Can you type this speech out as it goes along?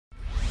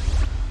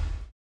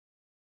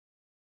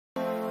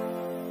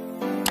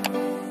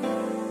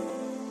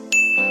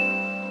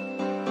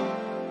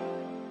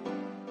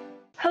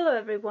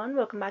everyone,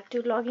 welcome back to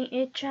Logging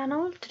Aid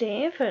channel.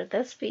 Today for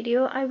this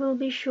video I will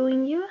be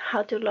showing you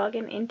how to log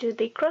in into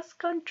the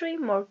CrossCountry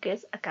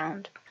Mortgage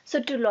account.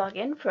 So to log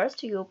in,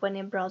 first you open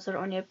a browser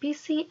on your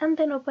PC and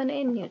then open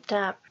a new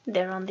tab.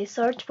 There on the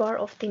search bar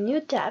of the new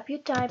tab you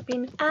type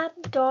in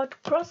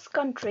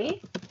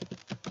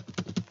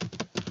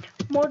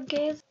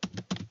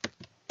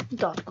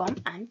app.crosscountrymortgage.com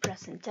and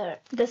press enter.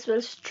 This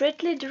will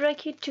straightly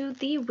direct you to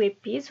the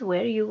web page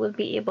where you will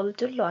be able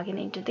to log in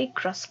into the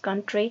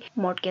CrossCountry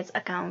Mortgage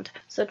account.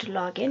 So to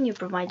log in, you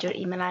provide your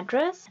email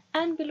address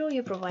and below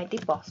you provide the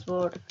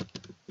password.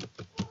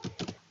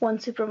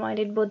 Once you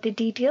provided both the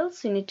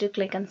details, you need to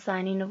click on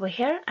sign in over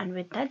here, and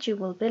with that you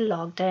will be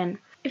logged in.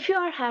 If you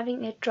are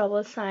having a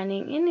trouble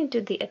signing in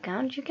into the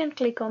account, you can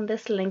click on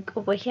this link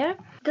over here.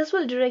 This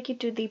will direct you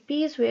to the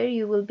page where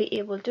you will be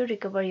able to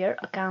recover your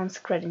account's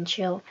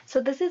credential. So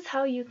this is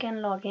how you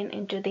can log in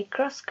into the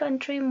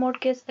CrossCountry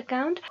Mortgage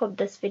account. Hope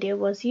this video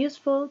was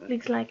useful.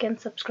 Please like and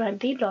subscribe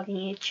the Logging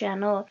Aid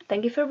channel.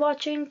 Thank you for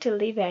watching till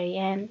the very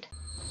end.